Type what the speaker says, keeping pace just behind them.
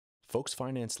Folks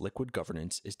Finance Liquid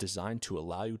Governance is designed to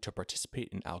allow you to participate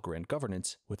in Algorand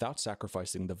governance without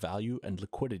sacrificing the value and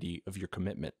liquidity of your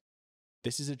commitment.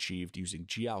 This is achieved using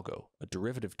GALGO, a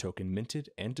derivative token minted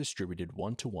and distributed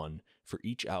one-to-one for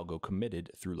each algo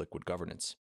committed through Liquid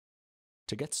Governance.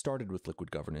 To get started with Liquid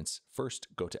Governance, first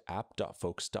go to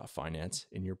app.folks.finance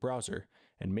in your browser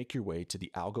and make your way to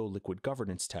the ALGO Liquid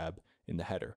Governance tab in the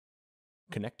header.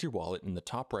 Connect your wallet in the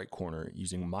top right corner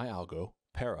using MyAlgo,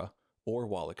 Para, or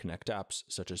Wallet Connect apps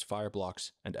such as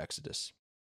Fireblocks and Exodus.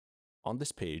 On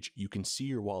this page, you can see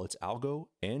your wallet's ALGO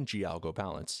and GALGO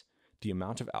balance, the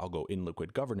amount of ALGO in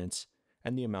Liquid Governance,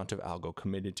 and the amount of ALGO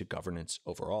committed to governance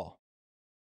overall.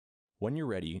 When you're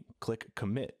ready, click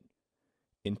Commit.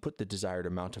 Input the desired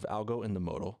amount of ALGO in the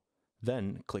modal,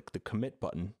 then click the Commit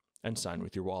button and sign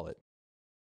with your wallet.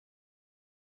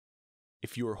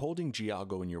 If you are holding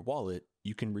GALGO in your wallet,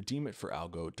 you can redeem it for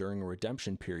ALGO during a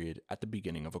redemption period at the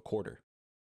beginning of a quarter.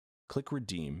 Click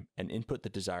Redeem and input the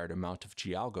desired amount of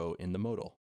GALGO in the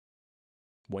modal.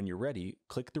 When you're ready,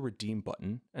 click the Redeem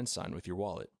button and sign with your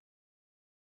wallet.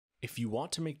 If you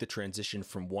want to make the transition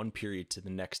from one period to the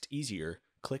next easier,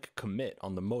 click Commit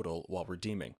on the modal while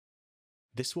redeeming.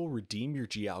 This will redeem your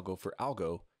GALGO for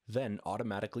ALGO, then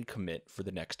automatically commit for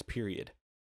the next period.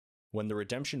 When the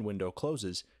redemption window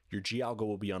closes, your GALGO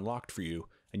will be unlocked for you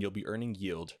and you'll be earning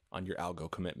yield on your ALGO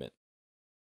commitment.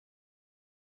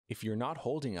 If you're not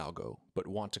holding ALGO but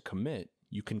want to commit,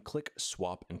 you can click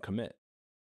Swap and Commit.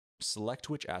 Select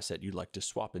which asset you'd like to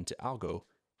swap into ALGO,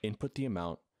 input the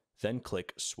amount, then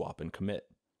click Swap and Commit,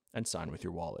 and sign with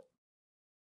your wallet.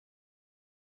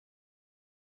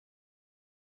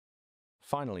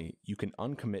 Finally, you can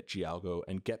uncommit GALGO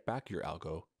and get back your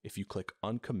ALGO if you click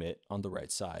Uncommit on the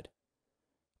right side.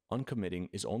 Uncommitting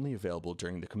is only available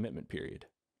during the commitment period.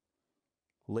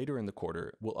 Later in the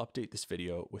quarter, we'll update this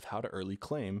video with how to early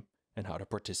claim and how to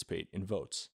participate in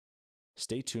votes.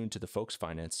 Stay tuned to the Folks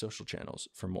Finance social channels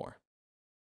for more.